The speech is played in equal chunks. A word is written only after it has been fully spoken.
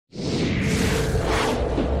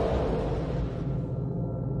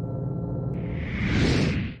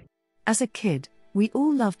As a kid, we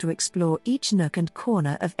all loved to explore each nook and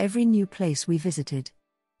corner of every new place we visited.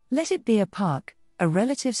 Let it be a park, a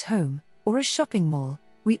relative's home, or a shopping mall,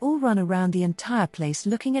 we all run around the entire place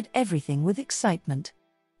looking at everything with excitement.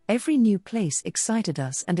 Every new place excited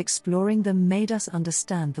us, and exploring them made us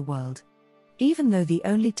understand the world. Even though the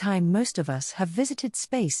only time most of us have visited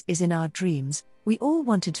space is in our dreams, we all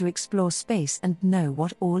wanted to explore space and know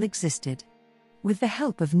what all existed. With the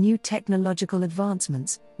help of new technological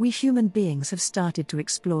advancements, we human beings have started to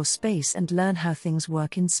explore space and learn how things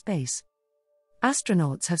work in space.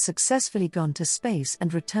 Astronauts have successfully gone to space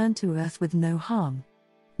and returned to Earth with no harm.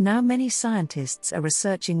 Now many scientists are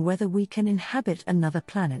researching whether we can inhabit another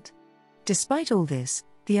planet. Despite all this,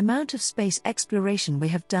 the amount of space exploration we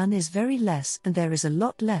have done is very less, and there is a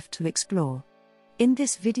lot left to explore. In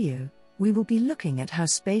this video, we will be looking at how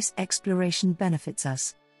space exploration benefits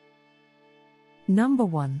us. Number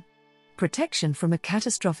 1. Protection from a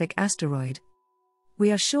catastrophic asteroid.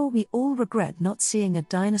 We are sure we all regret not seeing a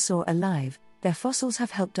dinosaur alive. Their fossils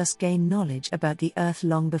have helped us gain knowledge about the Earth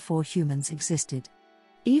long before humans existed.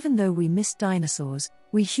 Even though we miss dinosaurs,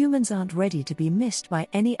 we humans aren't ready to be missed by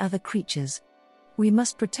any other creatures. We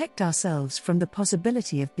must protect ourselves from the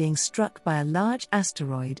possibility of being struck by a large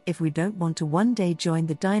asteroid if we don't want to one day join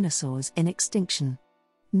the dinosaurs in extinction.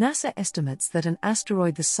 NASA estimates that an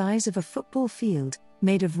asteroid the size of a football field,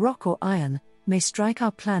 made of rock or iron, may strike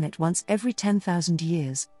our planet once every 10,000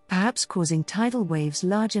 years, perhaps causing tidal waves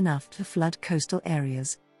large enough to flood coastal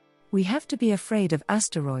areas. We have to be afraid of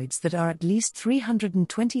asteroids that are at least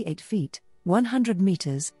 328 feet, 100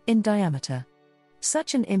 meters, in diameter.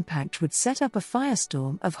 Such an impact would set up a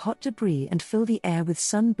firestorm of hot debris and fill the air with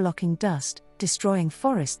sun-blocking dust, destroying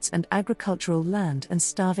forests and agricultural land and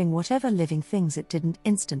starving whatever living things it didn't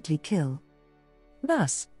instantly kill.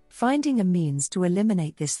 Thus, finding a means to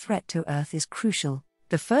eliminate this threat to Earth is crucial.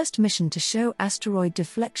 The first mission to show asteroid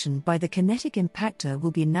deflection by the kinetic impactor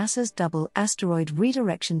will be NASA's Double Asteroid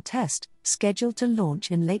Redirection Test, scheduled to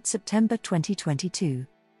launch in late September 2022.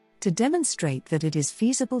 To demonstrate that it is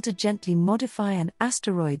feasible to gently modify an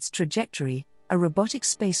asteroid's trajectory, a robotic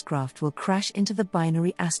spacecraft will crash into the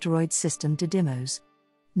binary asteroid system Didymos.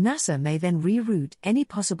 NASA may then reroute any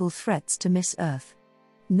possible threats to miss Earth.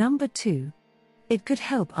 Number 2. It could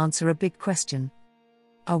help answer a big question.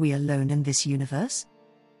 Are we alone in this universe?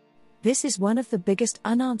 This is one of the biggest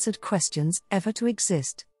unanswered questions ever to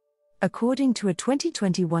exist. According to a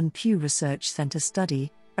 2021 Pew Research Center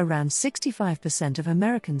study, around 65% of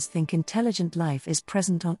Americans think intelligent life is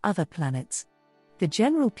present on other planets. The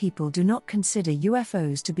general people do not consider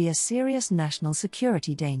UFOs to be a serious national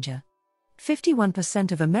security danger.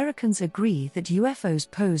 51% of Americans agree that UFOs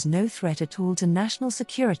pose no threat at all to national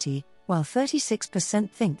security, while 36%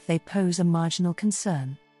 think they pose a marginal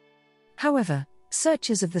concern. However,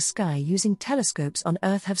 searches of the sky using telescopes on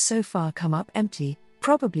Earth have so far come up empty,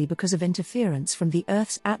 probably because of interference from the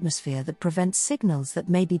Earth's atmosphere that prevents signals that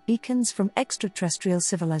may be beacons from extraterrestrial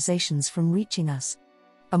civilizations from reaching us.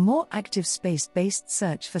 A more active space-based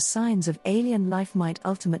search for signs of alien life might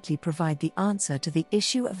ultimately provide the answer to the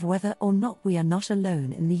issue of whether or not we are not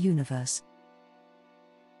alone in the universe.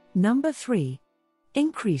 Number 3.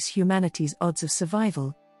 Increase humanity's odds of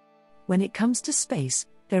survival. When it comes to space,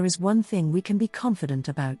 there is one thing we can be confident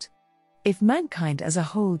about. If mankind as a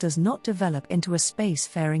whole does not develop into a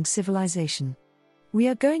spacefaring civilization, we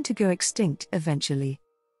are going to go extinct eventually.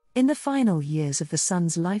 In the final years of the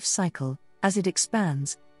Sun's life cycle, as it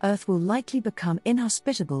expands, Earth will likely become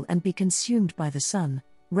inhospitable and be consumed by the Sun,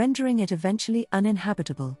 rendering it eventually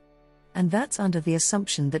uninhabitable. And that's under the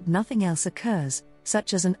assumption that nothing else occurs,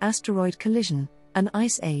 such as an asteroid collision, an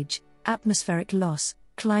ice age, atmospheric loss,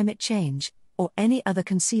 climate change, or any other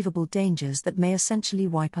conceivable dangers that may essentially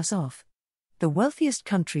wipe us off. The wealthiest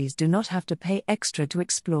countries do not have to pay extra to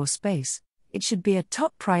explore space. It should be a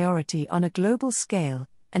top priority on a global scale,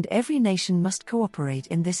 and every nation must cooperate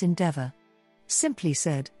in this endeavor. Simply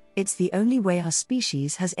said, it's the only way our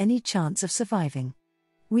species has any chance of surviving.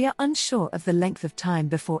 We are unsure of the length of time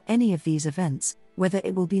before any of these events, whether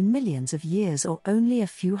it will be millions of years or only a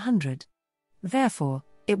few hundred. Therefore,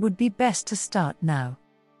 it would be best to start now.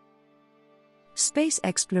 Space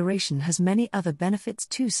exploration has many other benefits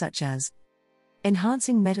too, such as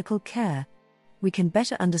enhancing medical care. We can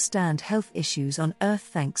better understand health issues on Earth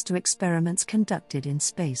thanks to experiments conducted in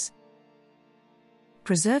space.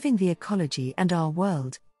 Preserving the ecology and our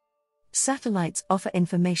world. Satellites offer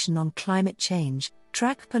information on climate change,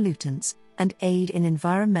 track pollutants, and aid in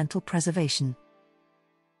environmental preservation.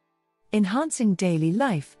 Enhancing daily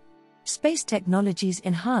life. Space technologies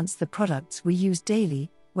enhance the products we use daily,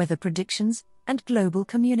 weather predictions, and global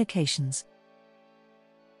communications.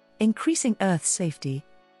 Increasing Earth safety.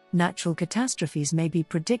 Natural catastrophes may be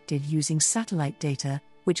predicted using satellite data,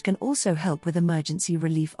 which can also help with emergency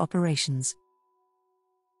relief operations.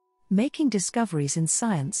 Making discoveries in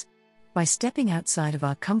science. By stepping outside of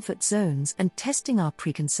our comfort zones and testing our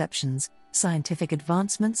preconceptions, scientific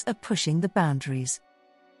advancements are pushing the boundaries.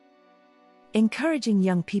 Encouraging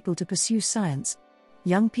young people to pursue science.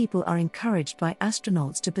 Young people are encouraged by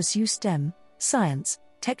astronauts to pursue STEM, science,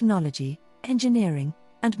 technology, engineering,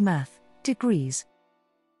 and math degrees.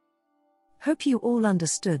 Hope you all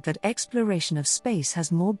understood that exploration of space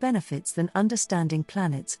has more benefits than understanding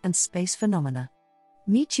planets and space phenomena.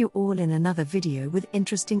 Meet you all in another video with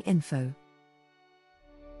interesting info.